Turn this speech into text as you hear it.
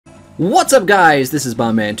What's up, guys? This is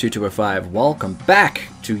Barman2205. Welcome back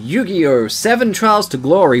to Yu-Gi-Oh! 7 Trials to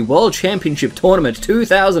Glory World Championship Tournament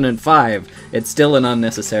 2005. It's still an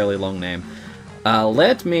unnecessarily long name.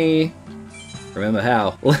 Let me... remember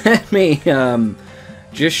how. Let me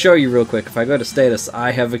just show you real quick. If I go to status, I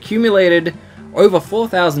have accumulated over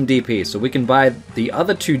 4,000 DP, so we can buy the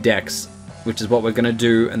other two decks, which is what we're going to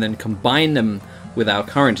do, and then combine them with our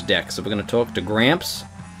current deck. So we're going to talk to Gramps.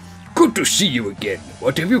 Good to see you again.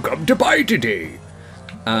 What have you come to buy today?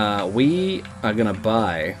 We are gonna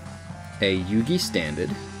buy a Yugi Standard.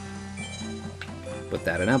 Put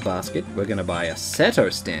that in our basket. We're gonna buy a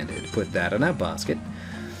Seto Standard. Put that in our basket.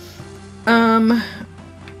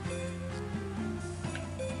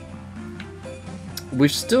 We've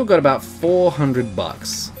still got about 400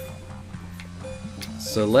 bucks.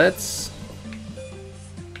 So let's...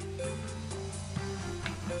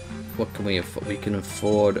 what can we afford? We can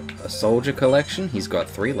afford a soldier collection. He's got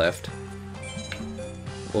 3 left.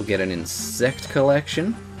 We'll get an insect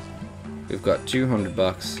collection. We've got 200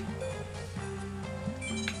 bucks.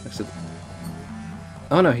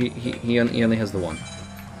 Oh no, he only has the one.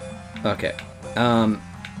 Okay.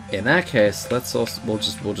 In that case, let's also we'll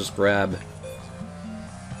just grab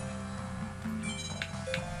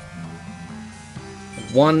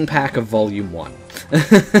one pack of Volume 1.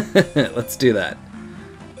 Let's do that.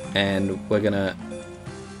 And we're gonna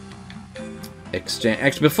exchange.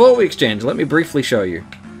 Actually, before we exchange, let me briefly show you.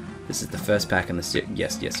 This is the first pack in the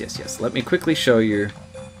yes. Let me quickly show you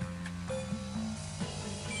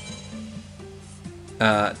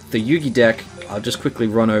the Yugi deck. I'll just quickly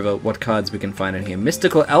run over what cards we can find in here.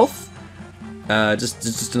 Mystical Elf,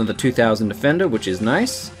 just another 2,000 defender, which is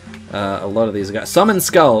nice. A lot of these guys. Summon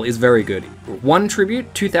Skull is very good. 1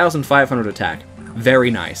 tribute, 2,500 attack.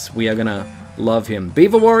 Very nice. We are gonna love him.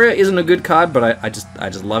 Beaver Warrior isn't a good card, but I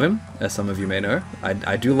just love him, as some of you may know.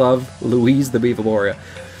 I do love Louise the Beaver Warrior.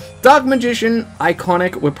 Dark Magician,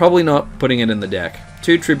 iconic. We're probably not putting it in the deck.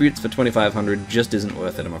 2 tributes for 2,500 just isn't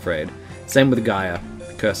worth it, I'm afraid. Same with Gaia,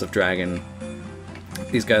 Curse of Dragon.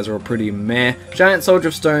 These guys are all pretty meh. Giant Soldier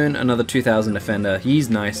of Stone, another 2,000 defender. He's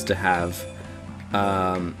nice to have.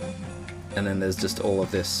 And then there's just all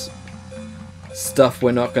of this stuff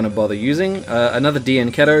we're not going to bother using. Another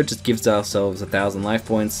DN Keto just gives ourselves 1,000 life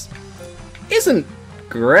points. Isn't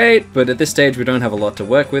great, but at this stage we don't have a lot to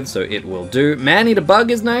work with, so it will do. Man-Eater Bug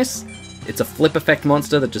is nice. It's a flip effect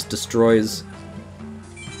monster that just destroys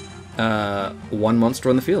one monster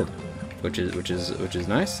on the field, which is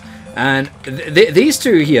nice. And these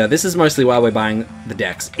two here, this is mostly why we're buying the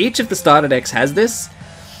decks. Each of the starter decks has this.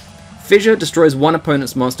 Fissure destroys one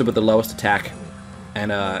opponent's monster with the lowest attack.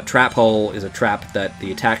 And Trap Hole is a trap that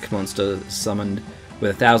the attack monster summoned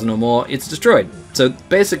with 1,000 or more, it's destroyed. So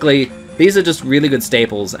basically, these are just really good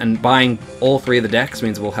staples, and buying all 3 of the decks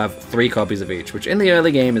means we'll have 3 copies of each, which in the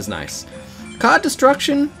early game is nice. Card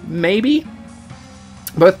Destruction, maybe.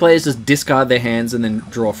 Both players just discard their hands and then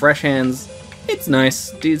draw fresh hands. It's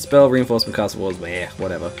nice. Deed Spell, Reinforcement, Castle Walls,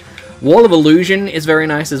 whatever. Wall of Illusion is very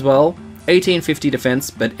nice as well. 1850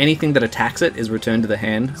 defense, but anything that attacks it is returned to the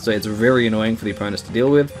hand, so it's very annoying for the opponents to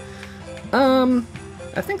deal with.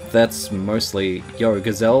 I think that's mostly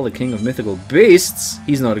Gazelle, the King of Mythical Beasts.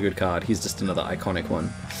 He's not a good card, he's just another iconic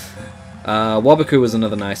one. Wabaku is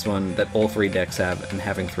another nice one that all 3 decks have, and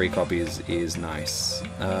having 3 copies is nice.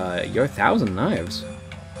 1,000 Knives.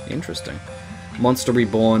 Interesting. Monster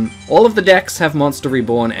Reborn. All of the decks have Monster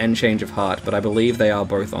Reborn and Change of Heart, but I believe they are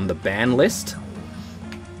both on the ban list,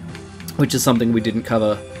 which is something we didn't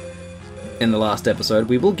cover in the last episode.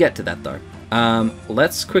 We will get to that, though.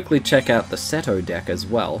 Let's quickly check out the Seto deck as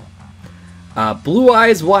well. Blue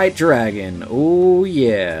Eyes White Dragon. Oh,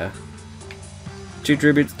 yeah. 2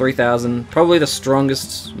 tributes, 3,000. Probably the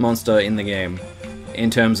strongest monster in the game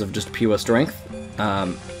in terms of just pure strength.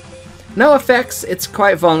 No effects. It's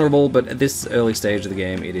quite vulnerable, but at this early stage of the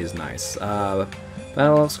game, it is nice. Battle,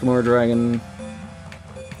 Skimora Dragon.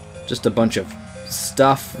 Just a bunch of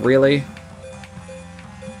stuff, really.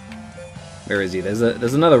 Where is he? There's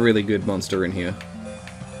another really good monster in here.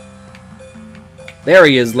 There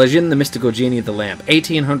he is, Legend, the Mystical Genie of the Lamp.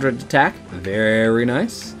 1,800 attack. Very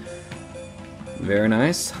nice. Very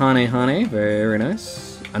nice. Hane, very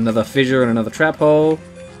nice. Another Fissure and another Trap Hole.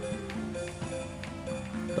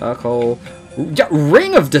 Dark Hole.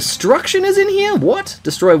 Ring of Destruction is in here? What?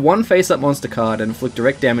 Destroy 1 face-up monster card and inflict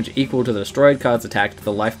direct damage equal to the destroyed card's attack to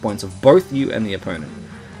the life points of both you and the opponent.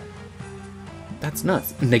 That's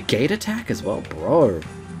nuts. Negate attack as well, bro.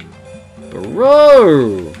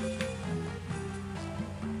 Bro!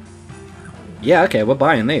 Yeah, okay, we're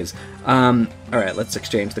buying these. Alright, let's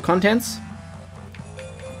exchange the contents.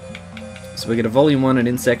 So we get a Volume 1, an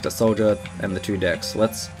Insect, a Soldier, and the 2 decks.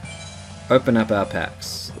 Let's open up our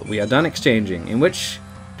packs. We are done exchanging. In which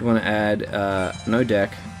do you want to add? No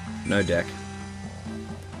deck. No deck.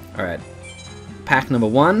 Alright. Pack number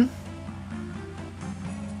 1.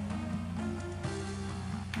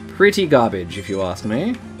 Pretty garbage, if you ask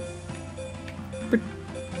me.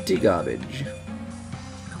 Pretty garbage.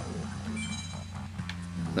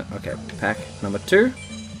 No, okay, pack number 2.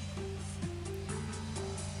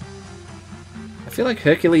 I feel like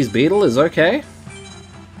Hercules Beetle is okay.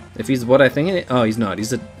 If he's what I think. Oh, he's not.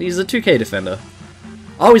 He's a 2K defender.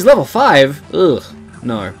 Oh, he's level 5. Ugh.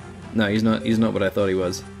 No, he's not. He's not what I thought he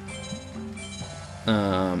was.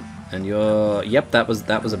 And you're. Yep, that was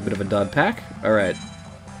a bit of a dud pack. All right.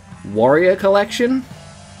 Warrior collection.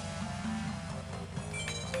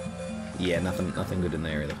 Yeah, nothing good in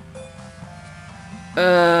there either.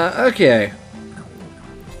 Okay.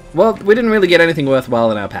 Well, we didn't really get anything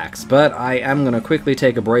worthwhile in our packs, but I am going to quickly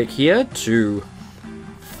take a break here to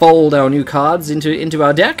fold our new cards into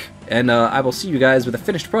our deck, and I will see you guys with a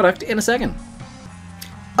finished product in a second.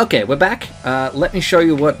 Okay, we're back. Let me show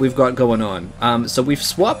you what we've got going on. So we've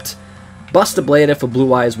swapped Buster Blader for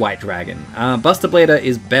Blue Eyes White Dragon. Buster Blader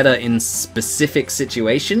is better in specific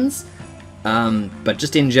situations, but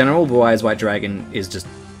just in general, Blue Eyes White Dragon is just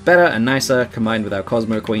better and nicer, combined with our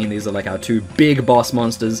Cosmo Queen. These are like our 2 big boss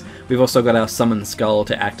monsters. We've also got our Summon Skull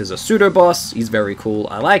to act as a pseudo-boss. He's very cool.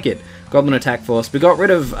 I like it. Goblin Attack Force. We got rid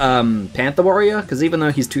of Panther Warrior, because even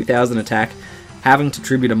though he's 2000 attack, having to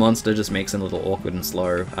tribute a monster just makes him a little awkward and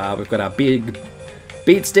slow. We've got our big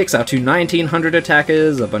Beat Sticks, our 2 1900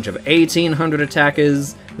 attackers, a bunch of 1800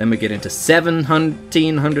 attackers, then we get into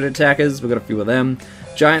 1700 attackers, we've got a few of them.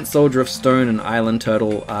 Giant Soldier of Stone and Island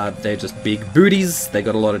Turtle, they're just big booties, they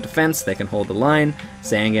got a lot of defense, they can hold the line.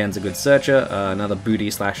 Sangan's a good searcher, another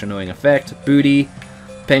booty / annoying effect. Booty,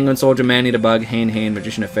 Penguin Soldier, Man-Eater Bug, Hane,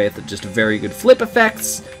 Magician of Faith, just very good flip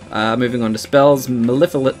effects. Moving on to spells,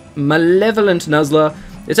 Malevolent Nuzzler.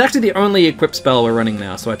 It's actually the only equipped spell we're running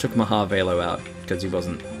now, so I took Mahar Velo out, because he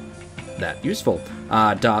wasn't that useful.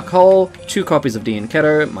 Dark Hole, 2 copies of Dean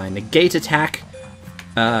Keto, my Negate Attack,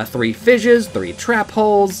 3 Fissures, 3 Trap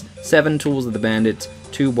Holes, 7 Tools of the Bandit,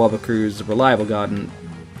 2 Wobbacoos, Reliable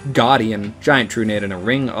Guardian, Giant Trunade, and a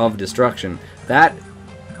Ring of Destruction. That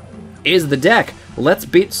is the deck. Let's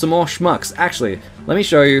beat some more schmucks. Actually, let me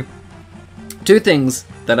show you 2 things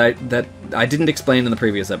that I didn't explain in the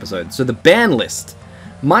previous episode. So the ban list,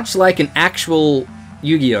 much like an actual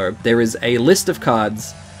Yu-Gi-Oh, there is a list of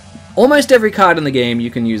cards. Almost every card in the game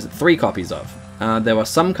you can use 3 copies of. There are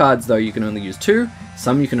some cards, though, you can only use 2,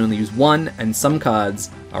 some you can only use 1, and some cards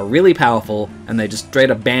are really powerful, and they just straight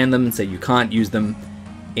up ban them and say you can't use them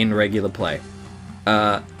in regular play.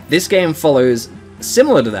 This game follows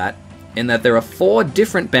similar to that, in that there are 4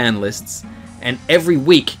 different ban lists, and every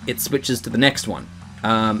week it switches to the next one.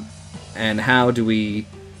 And how do we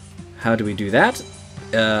do that?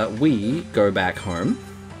 We go back home,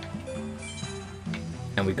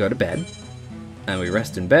 and we go to bed, and we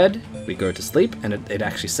rest in bed, we go to sleep, and it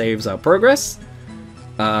actually saves our progress.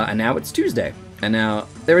 And now it's Tuesday, and now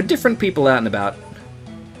there are different people out and about.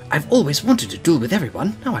 I've always wanted to duel with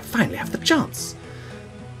everyone, now I finally have the chance.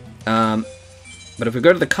 But if we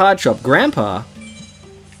go to the card shop, Grandpa,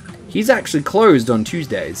 he's actually closed on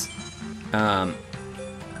Tuesdays. But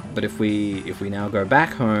if we now go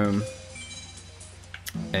back home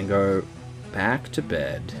and go back to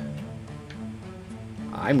bed.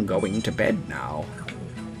 I'm going to bed now.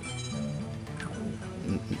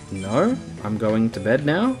 No? I'm going to bed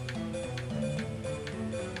now?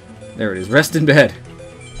 There it is. Rest in bed.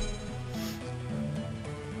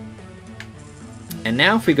 And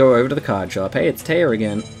now if we go over to the card shop. Hey, it's Taya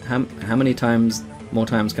again. How many more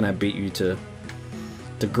times can I beat you to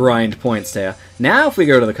grind points, Taya? Now if we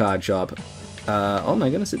go to the card shop. Oh my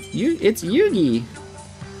goodness, it's Yugi.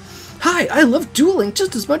 Hi, I love dueling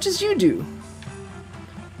just as much as you do.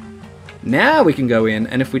 Now we can go in,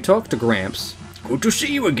 and if we talk to Gramps... Good to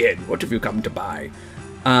see you again. What have you come to buy?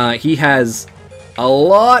 He has a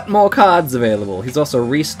lot more cards available. He's also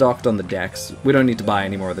restocked on the decks. We don't need to buy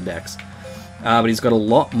any more of the decks. But he's got a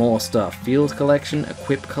lot more stuff. Field collection,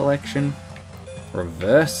 equip collection,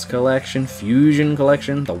 reverse collection, fusion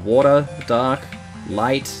collection, the water, dark,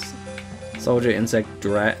 light, soldier, insect,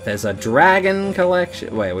 there's a dragon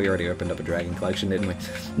collection. Wait, we already opened up a dragon collection, didn't we?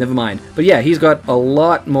 Never mind. But yeah, he's got a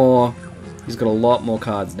lot more. He's got a lot more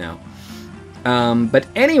cards now. But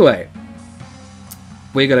anyway,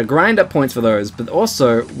 we're gonna grind up points for those. But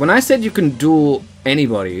also, when I said you can duel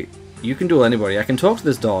anybody, you can duel anybody. I can talk to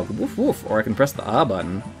this dog, woof woof, or I can press the R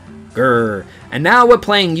button, grrr. And now we're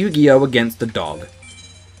playing Yu-Gi-Oh against the dog.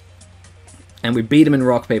 And we beat him in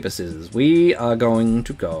rock, paper, scissors. We are going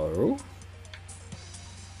to go...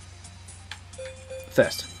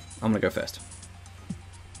 first. I'm going to go first.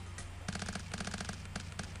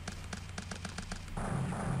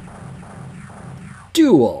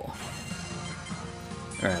 Duel!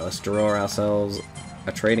 Alright, let's draw ourselves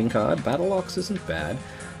a trading card. Battle Ox isn't bad.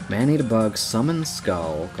 Man-Eater Bug, Summon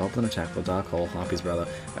Skull, Goblin Attack for Dark Hole, Harpy's Brother.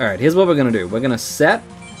 Alright, here's what we're going to do. We're going to set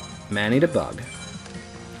Man-Eater Bug,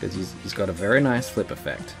 because he's got a very nice flip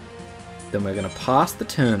effect. Then we're going to pass the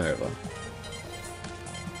turn over.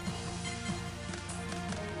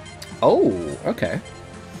 Oh, okay.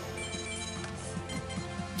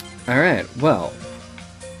 Alright, well...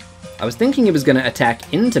 I was thinking he was going to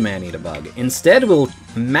attack into Man-Eater Bug. Instead, we'll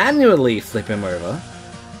manually flip him over,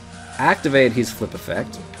 activate his flip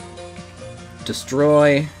effect,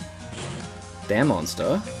 destroy their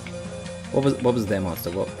monster. What was their monster?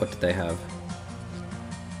 What did they have?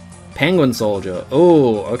 Penguin Soldier.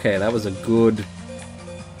 Oh, okay, that was a good...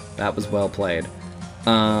 That was well played.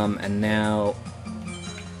 And now...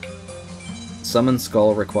 Summon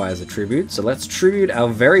Skull requires a tribute, so let's tribute our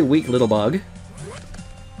very weak little bug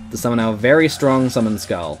to summon our very strong Summon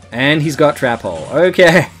Skull. And he's got Trap Hole.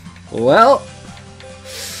 Okay, well...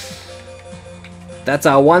 That's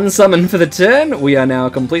our one summon for the turn. We are now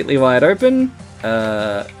completely wide open.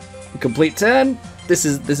 Complete turn. This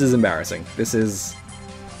is embarrassing. This is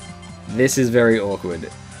very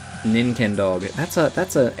awkward. Ninkendog. That's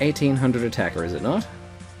a 1800 attacker, is it not?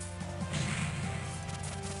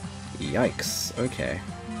 Yikes. Okay.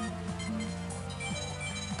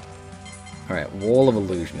 Alright, Wall of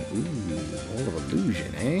Illusion. Ooh, Wall of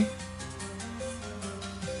Illusion, eh?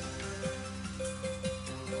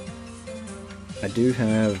 I do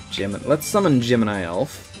have Gemini. Let's summon Gemini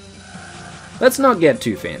Elf. Let's not get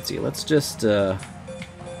too fancy. Let's just enter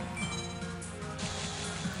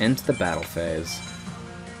the battle phase.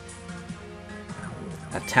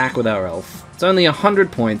 Attack with our elf. It's only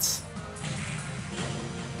 100 points.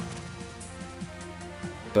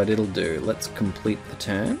 But it'll do. Let's complete the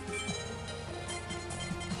turn.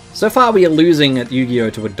 So far we are losing at Yu-Gi-Oh!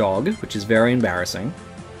 To a dog, which is very embarrassing.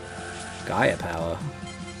 Gaia Power.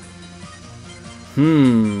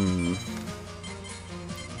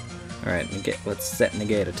 Alright, let's set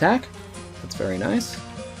negate attack. That's very nice.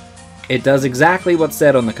 It does exactly what's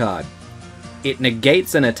said on the card. It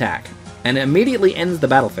negates an attack, and it immediately ends the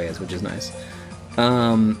battle phase, which is nice.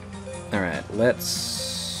 Alright,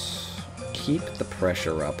 let's keep the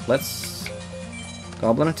pressure up. Let's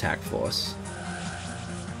Goblin Attack Force.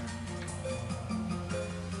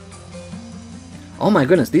 Oh my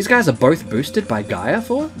goodness, these guys are both boosted by Gaia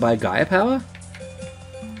Power?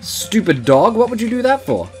 Stupid dog, what would you do that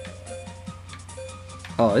for?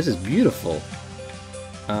 Oh, this is beautiful.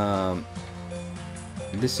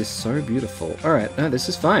 This is so beautiful. Alright, no, this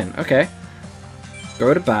is fine. Okay.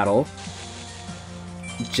 Go to battle.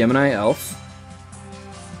 Gemini Elf.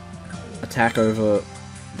 Attack over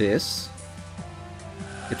this.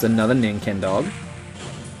 It's another Ninkendog.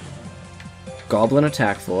 Goblin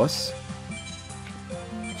Attack Force.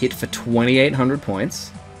 Hit for 2,800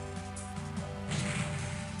 points.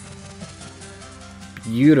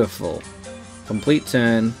 Beautiful. Complete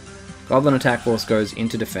turn. Goblin Attack Force goes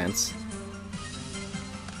into defense.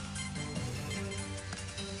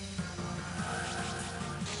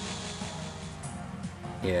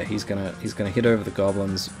 Yeah, he's gonna hit over the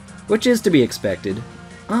goblins, which is to be expected.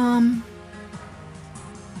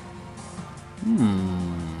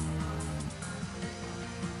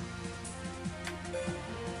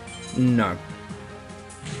 No.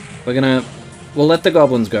 We'll let the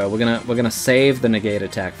goblins go. We're gonna save the negate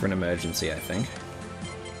attack for an emergency, I think.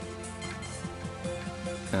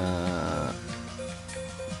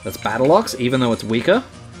 That's Battle Ox, even though it's weaker.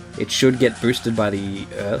 It should get boosted by the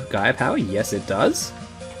Gaia Power. Yes, it does.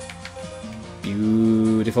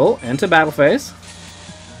 Beautiful. Enter battle phase.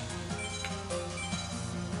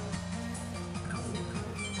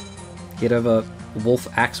 Hit over Wolf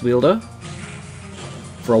Axe Wielder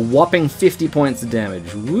for a whopping 50 points of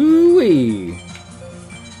damage. Woo-wee!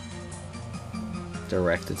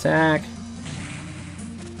 Direct attack.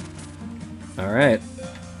 Alright.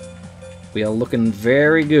 We are looking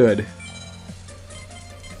very good.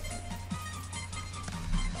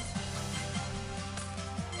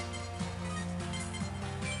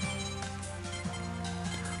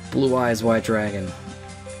 Blue Eyes White Dragon.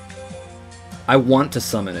 I want to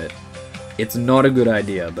summon it. It's not a good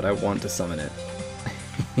idea, but I want to summon it.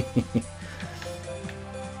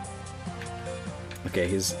 Okay,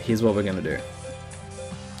 here's what we're gonna do.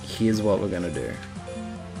 Here's what we're gonna do.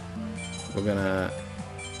 We're gonna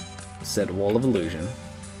set Wall of Illusion.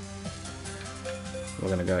 We're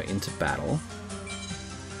gonna go into battle.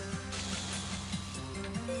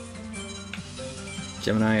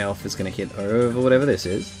 Gemini Elf is gonna hit over whatever this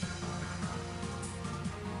is.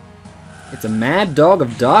 It's a Mad Dog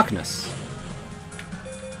of Darkness.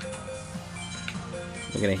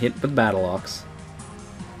 We're gonna hit with Battle Ox.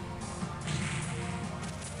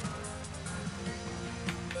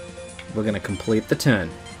 We're gonna complete the turn.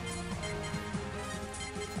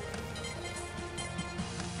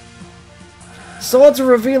 Swords of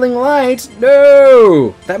Revealing Light!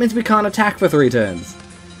 No! That means we can't attack for 3 turns.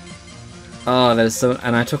 Oh, that is so...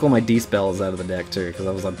 And I took all my D-spells out of the deck too, because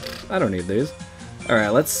I was like, I don't need these.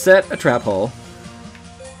 Alright, let's set a trap hole.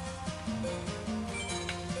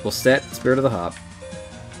 We'll set Spirit of the Harp.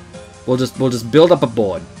 We'll just build up a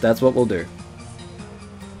board. That's what we'll do.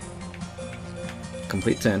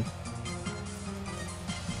 Complete turn.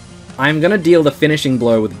 I'm gonna deal the finishing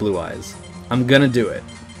blow with Blue Eyes. I'm gonna do it.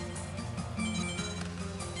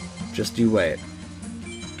 Just you wait.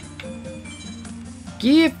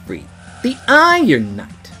 Gearfried, the Iron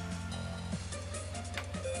Knight.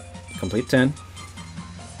 Complete turn.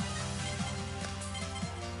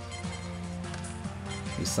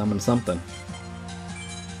 He summoned something.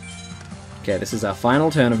 Okay, this is our final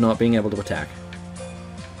turn of not being able to attack.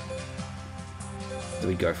 Do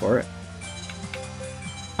we go for it?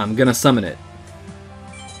 I'm gonna summon it.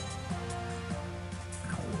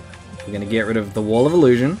 We're gonna get rid of the Wall of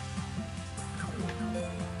Illusion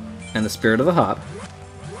and the Spirit of the Harp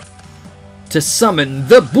to summon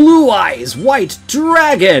the Blue Eyes White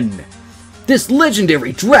Dragon! This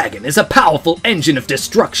legendary dragon is a powerful engine of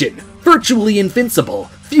destruction, virtually invincible.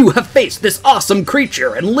 Few have faced this awesome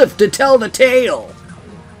creature and lived to tell the tale!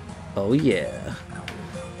 Oh yeah.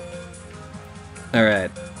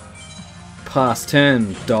 Alright. Pass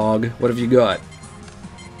turn, dog. What have you got?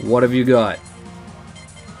 What have you got?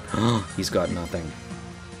 Oh, he's got nothing.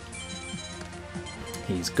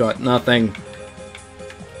 He's got nothing.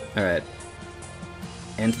 Alright.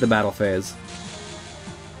 Enter the battle phase.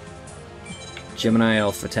 Gemini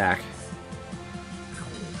Elf attack.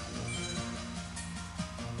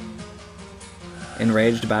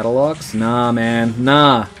 Enraged Battle Ox? Nah, man.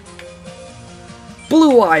 Nah.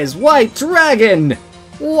 Blue Eyes White Dragon!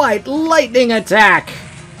 White Lightning attack!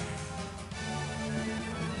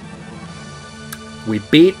 We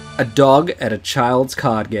beat a dog at a child's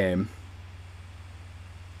card game.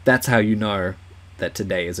 That's how you know that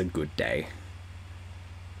today is a good day.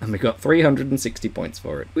 And we got 360 points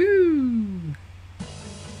for it. Woo!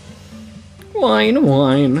 Wine,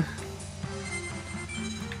 wine.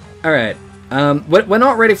 Alright. We're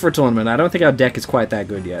not ready for a tournament. I don't think our deck is quite that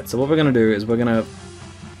good yet. So what we're going to do is we're going to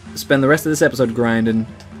spend the rest of this episode grinding.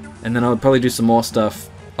 And then I'll probably do some more stuff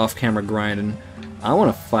off-camera grinding. I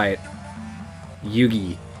want to fight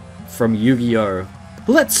Yugi from Yu-Gi-Oh!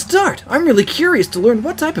 Let's start! I'm really curious to learn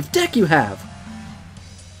what type of deck you have!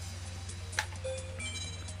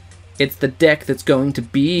 It's the deck that's going to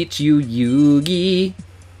beat you, Yugi!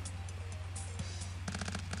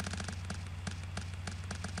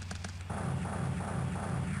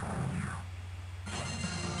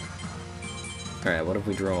 Alright, what have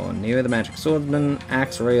we drawn? Neo the Magic Swordsman,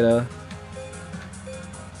 Axe Raider.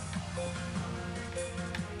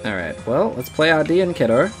 Alright, well, let's play our D and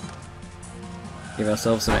Kiddo. Give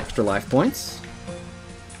ourselves some extra life points.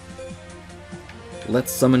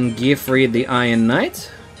 Let's summon Gearfried the Iron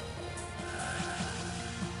Knight.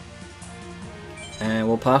 And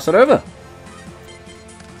we'll pass it over.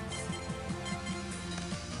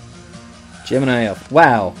 Gemini Elf.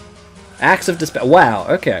 Wow. Axe of Despair. Wow,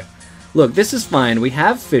 okay. Look, this is fine. We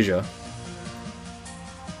have Fissure.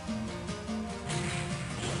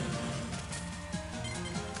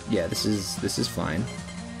 Yeah, this is fine.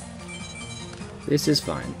 This is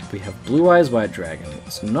fine. We have Blue Eyes White Dragon.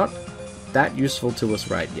 It's not that useful to us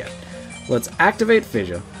right yet. Let's activate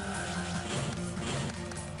Fissure.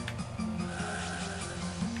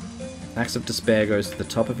 Axe of Despair goes to the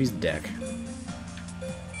top of his deck.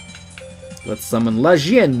 Let's summon La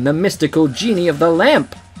Jian, the mystical genie of the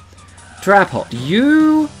lamp. Trap Hot.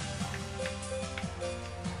 You...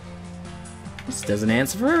 This does an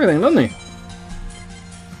answer for everything, doesn't he?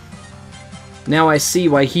 Now I see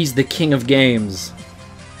why he's the king of games.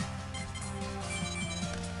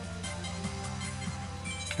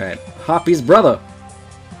 Alright, Hoppy's brother.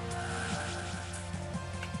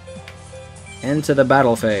 Enter the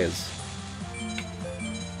battle phase.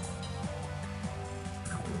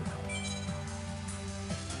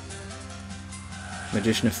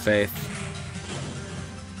 Magician of Faith.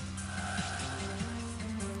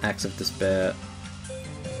 Axe of Despair.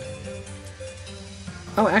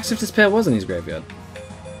 Oh, Axe of Despair was in his graveyard.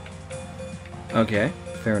 Okay.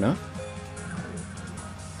 fair enough.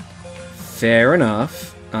 Fair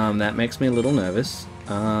enough. That makes me a little nervous.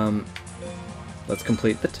 Let's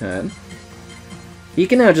complete the turn. He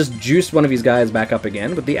can now just juice one of his guys back up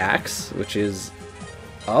again with the axe, which is...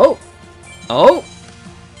 Oh! Oh!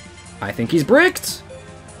 I think he's bricked!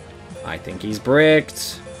 I think he's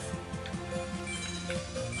bricked.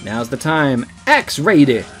 Now's the time. Axe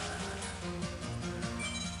ready!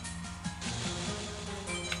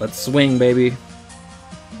 Let's swing, baby.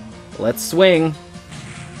 Let's swing.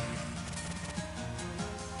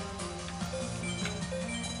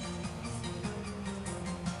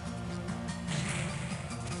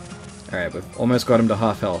 Alright, we've almost got him to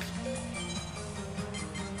half health.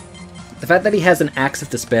 The fact that he has an axe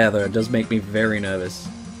to spare, though, does make me very nervous.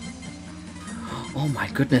 Oh my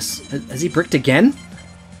goodness. Has he bricked again?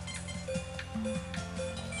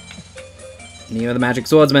 Neo the Magic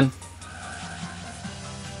Swordsman.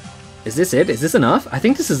 Is this it? Is this enough? I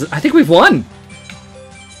think we've won!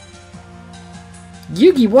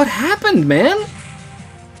 Yugi, what happened, man?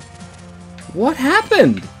 What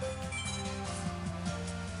happened?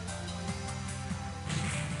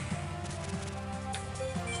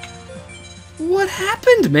 What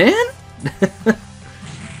happened, man?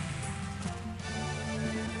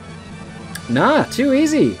 Nah, too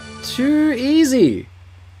easy. Too easy.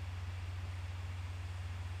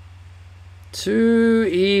 Too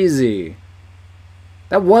easy.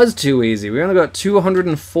 That was too easy. We only got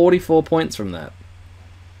 244 points from that.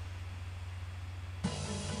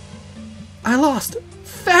 I lost.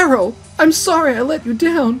 Pharaoh, I'm sorry I let you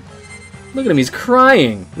down. Look at him, he's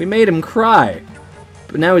crying. We made him cry.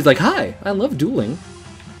 But now he's like, hi, I love dueling.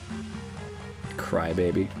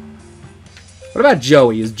 Crybaby. What about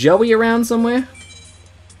Joey? Is Joey around somewhere?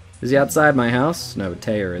 Is he outside my house? No, but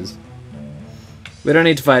Taya is. We don't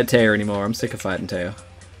need to fight Taya anymore. I'm sick of fighting Taya.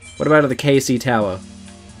 What about at the KC Tower?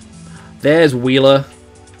 There's Wheeler.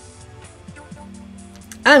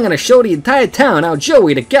 I'm gonna show the entire town how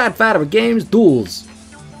Joey, the godfather of games, duels.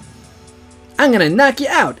 I'm gonna knock you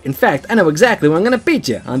out. In fact, I know exactly when I'm gonna beat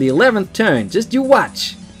you on the 11th turn. Just you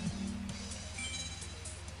watch.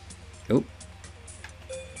 Oh.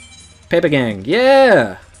 Paper Gang.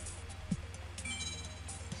 Yeah!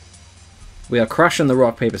 We are crushing the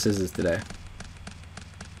rock, paper, scissors today.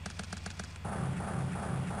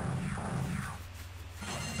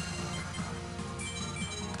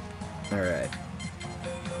 Alright.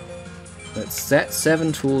 Let's set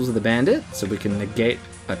 7 tools of the bandit so we can negate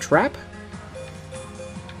a trap.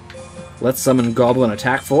 Let's summon Goblin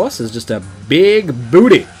Attack Force as just a big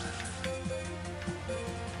booty.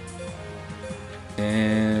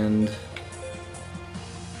 And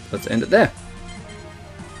let's end it there.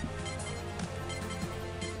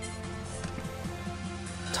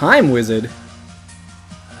 Time Wizard.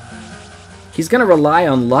 He's gonna rely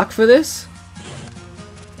on luck for this.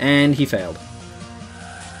 And he failed.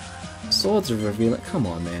 Swords of Revealing. Come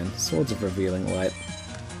on, man. Swords of Revealing Light.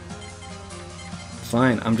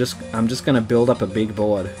 Fine. I'm just gonna build up a big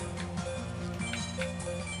board.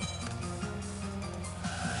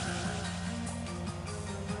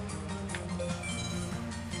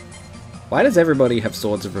 Why does everybody have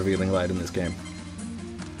Swords of Revealing Light in this game?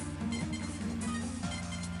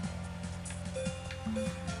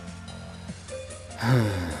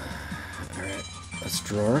 Alright, let's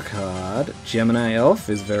draw a card. Gemini Elf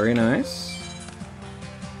is very nice.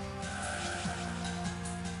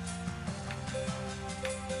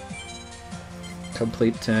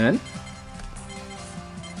 Complete turn.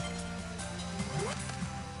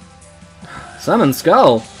 Summon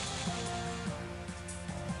Skull!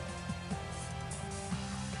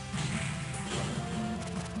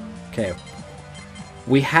 Okay.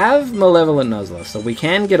 We have Malevolent Nuzzler, so we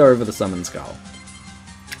can get over the Summon Skull.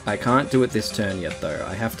 I can't do it this turn yet, though.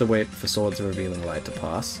 I have to wait for Swords of Revealing Light to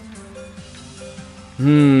pass.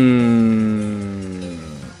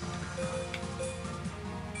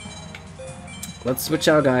 Let's switch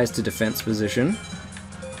our guys to defense position.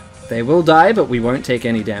 They will die, but we won't take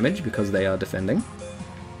any damage because they are defending.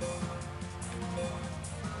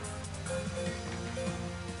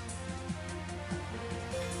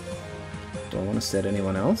 Do I want to set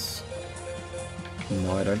anyone else?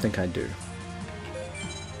 No, I don't think I do.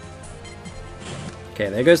 Okay,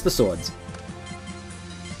 there goes the swords.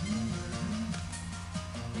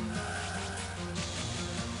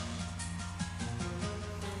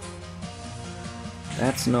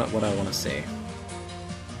 That's not what I want to see.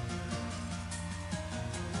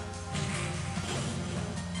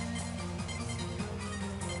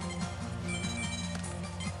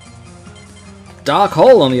 Dark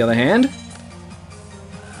Hole, on the other hand.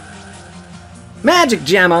 Magic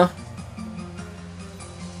Jammer!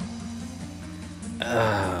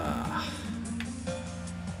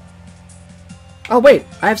 Oh wait,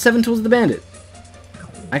 I have 7 Tools of the Bandit.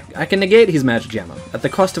 I can negate his magic jammer at the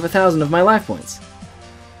cost of 1,000 of my life points.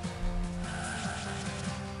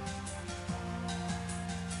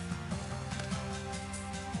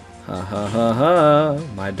 Ha ha ha ha,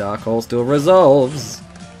 my dark hole still resolves.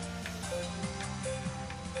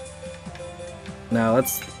 Now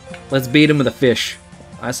let's beat him with a fish.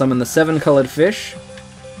 I summon the 7-colored fish.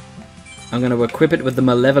 I'm going to equip it with the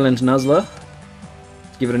Malevolent Nuzzler.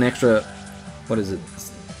 Give it an extra, what is it?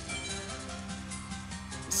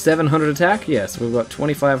 700 attack? Yes, we've got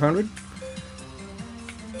 2,500.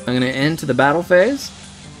 I'm going to enter the battle phase.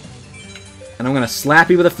 And I'm going to slap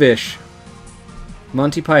you with a fish.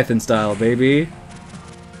 Monty Python style, baby.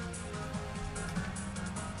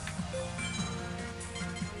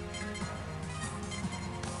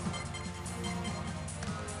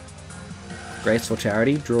 Graceful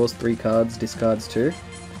Charity draws 3 cards, discards 2.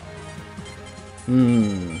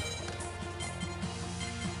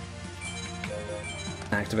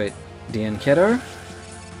 Activate Dian Keto.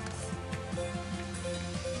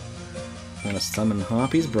 I'm gonna summon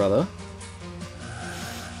Harpy's brother.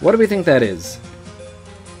 What do we think that is?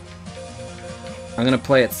 I'm gonna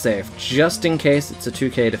play it safe, just in case it's a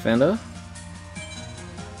 2k defender.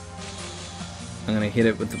 I'm gonna hit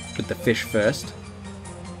it with the fish first.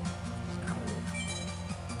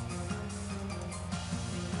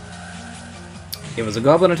 It was a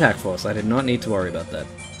Goblin attack force. I did not need to worry about that.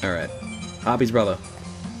 Alright. Harpy's brother.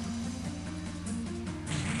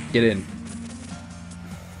 Get in.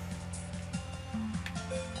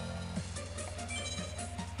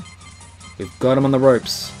 We've got him on the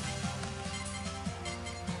ropes.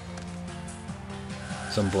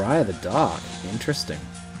 Zombria the Dark. Interesting.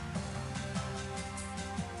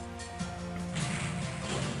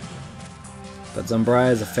 But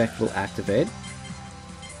Zombria's effect will activate.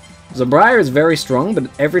 Zombria is very strong, but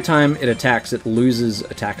every time it attacks, it loses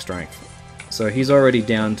attack strength. So he's already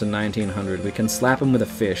down to 1900. We can slap him with a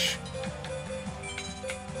fish.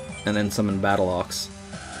 And then summon Battle Ox.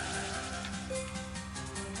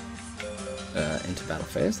 Into battle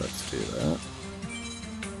phase. Let's do that.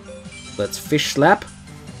 Let's fish slap.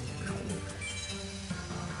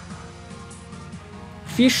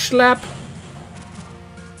 Fish slap.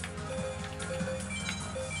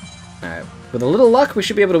 Alright. With a little luck, we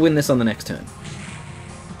should be able to win this on the next turn.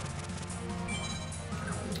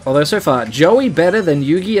 Although so far, Joey better than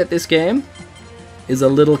Yugi at this game is a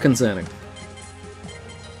little concerning.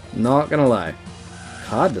 Not gonna lie.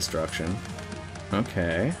 Card destruction.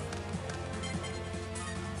 Okay.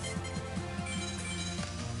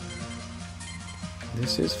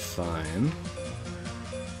 This is fine.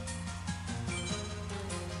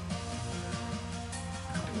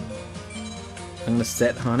 I'm gonna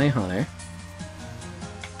set Hane Hane.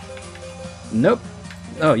 Nope.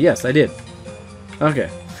 Oh, yes, I did. Okay.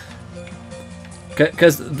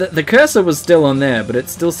 Because the cursor was still on there, but it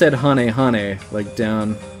still said Hane Hane, like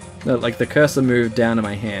down... No, like the cursor moved down to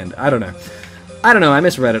my hand. I don't know. I don't know, I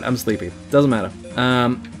misread it. I'm sleepy. Doesn't matter.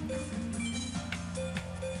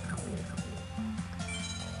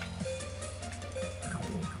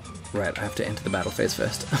 Right, I have to enter the battle phase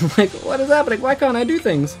first. I'm like, what is happening? Why can't I do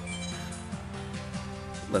things?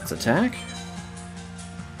 Let's attack.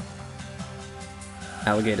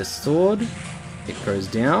 Alligator's Sword. It goes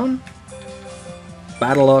down.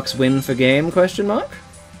 Battle Ox win for game, question mark?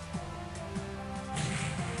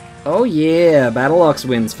 Oh yeah, Battle Ox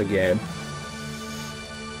wins for game.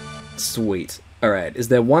 Sweet. Alright, is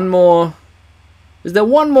there one more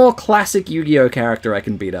classic Yu-Gi-Oh character I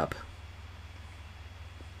can beat up?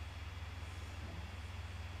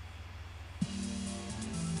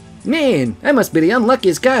 Man, I must be the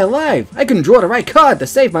unluckiest guy alive. I couldn't draw the right card to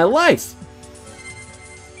save my life.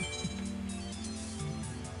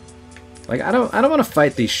 Like, I don't want to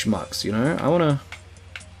fight these schmucks, you know? I want to...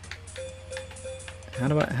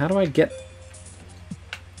 How do I get...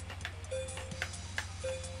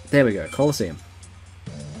 There we go, Colosseum.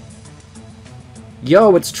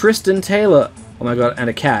 Yo, it's Tristan Taylor. Oh my god, and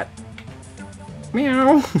a cat.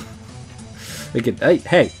 Meow.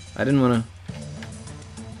 Hey, I didn't want to...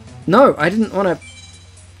 No, I didn't want to...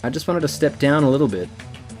 I just wanted to step down a little bit.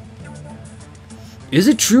 Is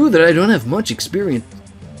it true that I don't have much experience...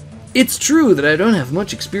 It's true that I don't have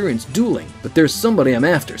much experience dueling, but there's somebody I'm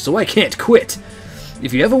after, so I can't quit.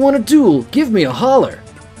 If you ever want to duel, give me a holler.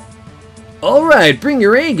 Alright, bring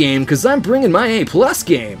your A game, cause I'm bringing my A+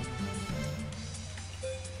 game.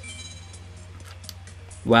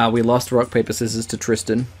 Wow, we lost rock, paper, scissors to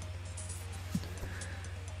Tristan.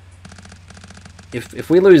 If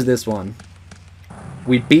we lose this one,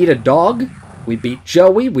 we beat a dog, We beat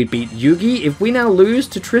Joey, we beat Yugi. If we now lose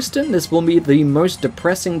to Tristan, this will be the most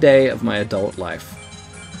depressing day of my adult life.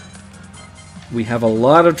 We have a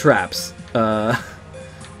lot of traps.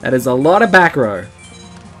 That is a lot of back row.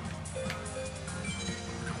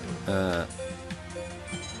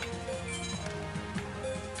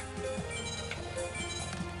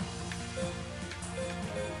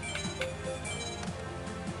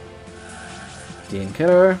 Dean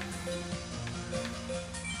Kiddo.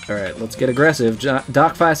 Alright, let's get aggressive.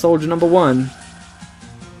 Darkfire Soldier number 1.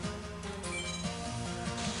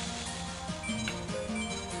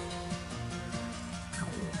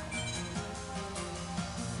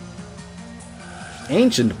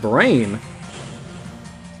 Ancient Brain.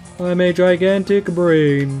 I'm a gigantic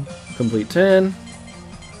brain. Complete 10.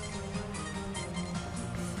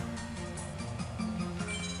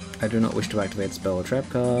 I do not wish to activate spell or trap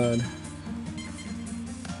card.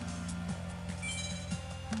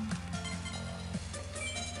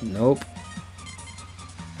 Nope.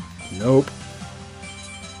 Nope.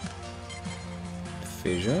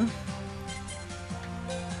 Fissure.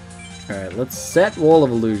 Alright, let's set Wall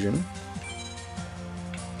of Illusion.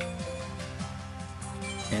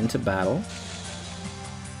 Enter battle.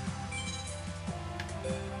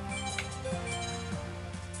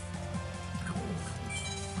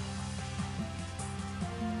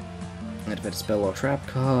 Activate a spell or trap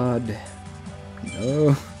card.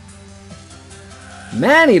 No.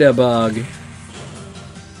 Man-Eater Bug!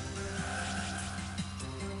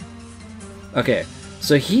 Okay,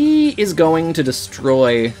 so he is going to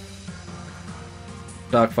destroy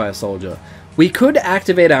Darkfire Soldier. We could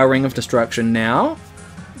activate our Ring of Destruction now,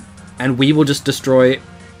 and we will just destroy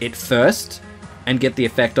it first, and get the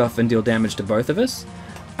effect off and deal damage to both of us.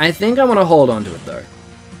 I think I want to hold on to it, though.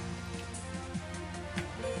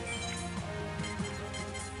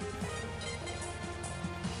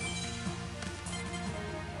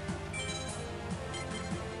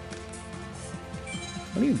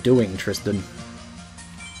 What are you doing, Tristan?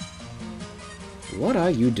 What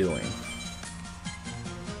are you doing?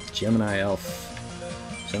 Gemini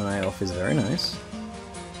Elf. Gemini Elf is very nice.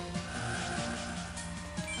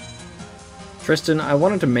 Tristan, I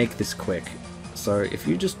wanted to make this quick, so if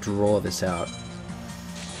you just draw this out.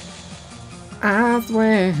 I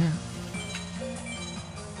swear.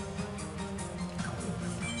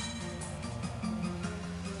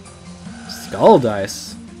 Skull Dice.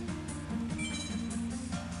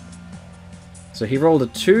 So he rolled a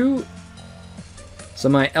 2, so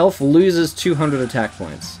my elf loses 200 attack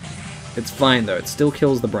points. It's fine though, it still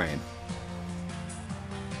kills the brain.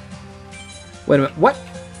 Wait a minute,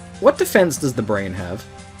 what defense does the brain have?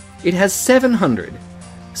 It has 700.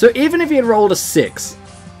 So even if he had rolled a 6,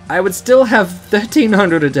 I would still have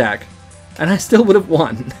 1300 attack, and I still would have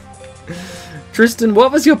won. Tristan,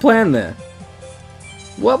 what was your plan there?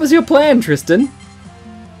 What was your plan, Tristan?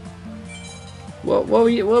 What were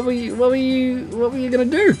you gonna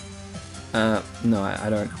do? No, I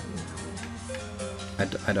don't.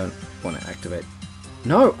 I don't want to activate.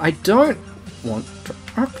 No, I don't want to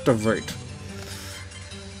activate.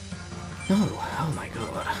 No, oh my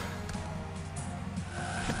god.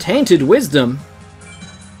 Tainted Wisdom.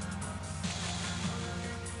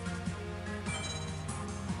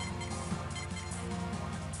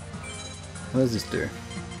 What does this do?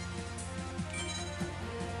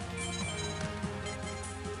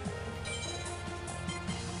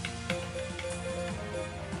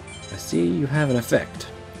 See, you have an effect.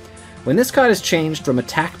 When this card is changed from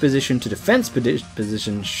attack position to defense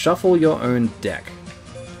position, shuffle your own deck.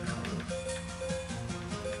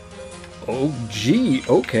 Oh, gee,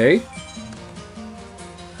 okay.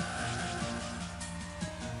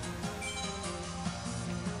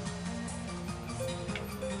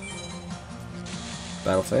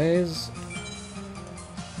 Battle phase.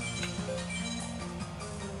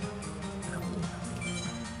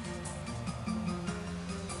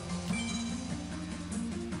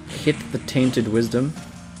 Hit the Tainted Wisdom.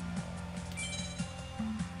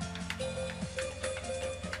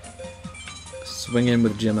 Swing in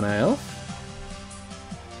with Gemini Elf.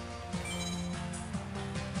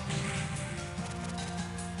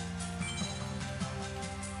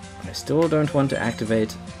 I still don't want to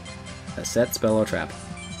activate a set spell or trap.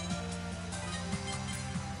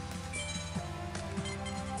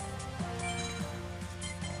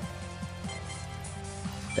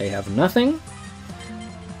 They have nothing.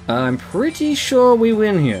 I'm pretty sure we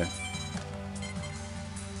win here.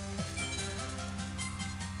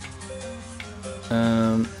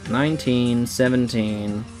 Um, 19,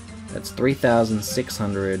 17, that's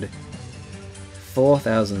 3,600,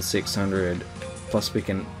 4,600, plus we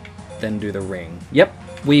can then do the ring. Yep,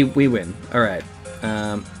 We win. Alright.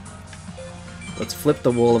 Let's flip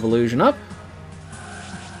the Wall of Illusion up.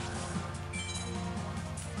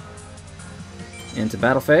 Into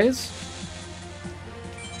battle phase.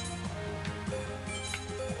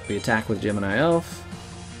 We attack with Gemini Elf.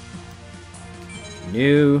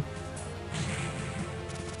 New.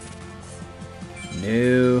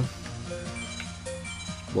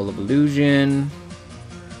 Wall of Illusion.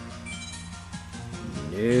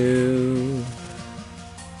 New.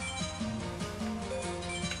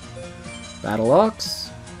 Battle Ox.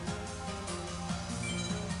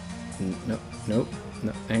 Nope. No,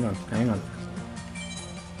 hang on.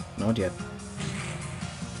 Not yet.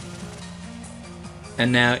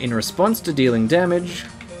 And now, in response to dealing damage,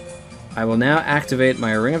 I will now activate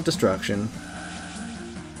my Ring of Destruction,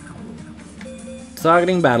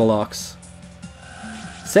 targeting Battle Ox.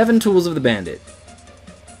 7 Tools of the Bandit.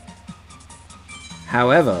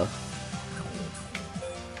 However,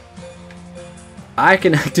 I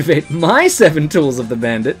can activate my 7 Tools of the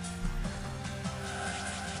Bandit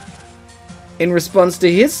in response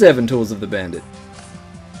to his 7 Tools of the Bandit.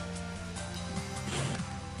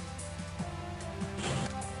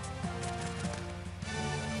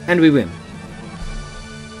 And we win.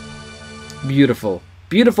 Beautiful.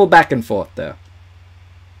 Beautiful back and forth there.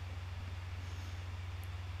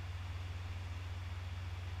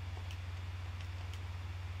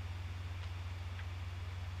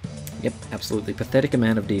 Yep, absolutely pathetic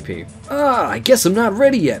amount of DP. Ah, I guess I'm not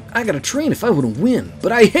ready yet. I gotta train if I want to win,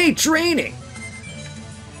 but I hate training!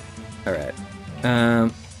 Alright.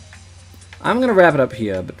 I'm gonna wrap it up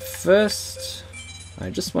here, but first I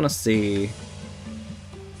just wanna see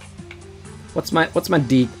what's my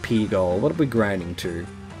DP goal? What are we grinding to?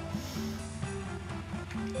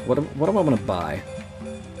 What do I want to buy?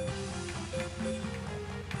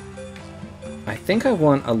 I think I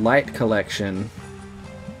want a light collection,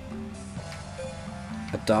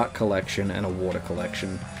 a dark collection, and a water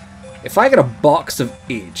collection. If I get a box of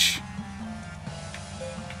each,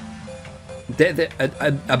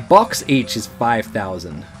 a box each is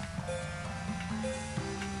 5,000.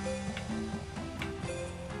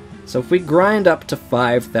 So if we grind up to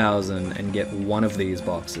 5,000 and get one of these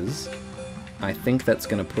boxes, I think that's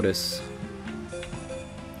going to put us...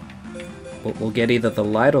 We'll get either the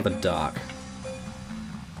light or the dark.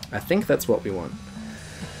 I think that's what we want.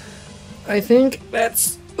 I think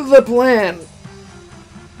that's the plan.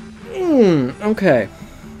 Okay.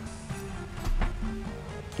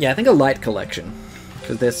 Yeah, I think a light collection,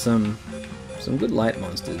 because there's some good light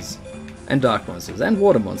monsters, and dark monsters, and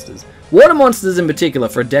water monsters. Water monsters in particular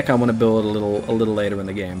for a deck I want to build a little later in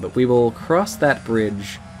the game, but we will cross that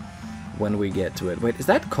bridge when we get to it. Wait, is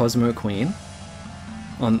that Cosmo Queen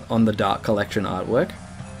on the dark collection artwork?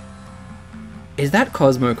 Is that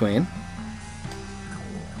Cosmo Queen?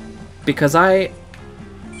 Because I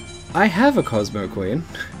have a Cosmo Queen.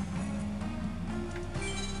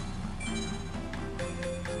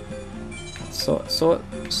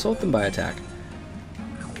 Sort them by attack.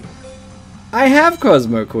 I have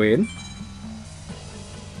Cosmo Queen.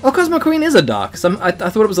 Oh, Cosmo Queen is a dark. I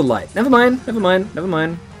thought it was a light. Never mind.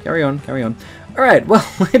 Carry on. Alright, well,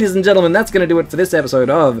 ladies and gentlemen, that's going to do it for this episode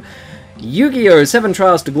of Yu-Gi-Oh! 7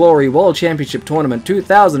 Trials to Glory World Championship Tournament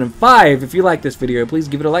 2005. If you like this video, please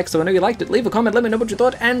give it a like so I know you liked it. Leave a comment, let me know what you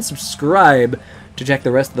thought, and subscribe to check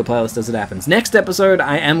the rest of the playlist as it happens. Next episode,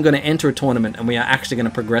 I am going to enter a tournament, and we are actually going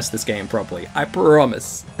to progress this game properly. I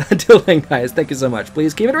promise. Until then, guys, thank you so much.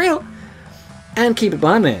 Please keep it real, and keep it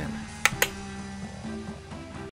behind, man.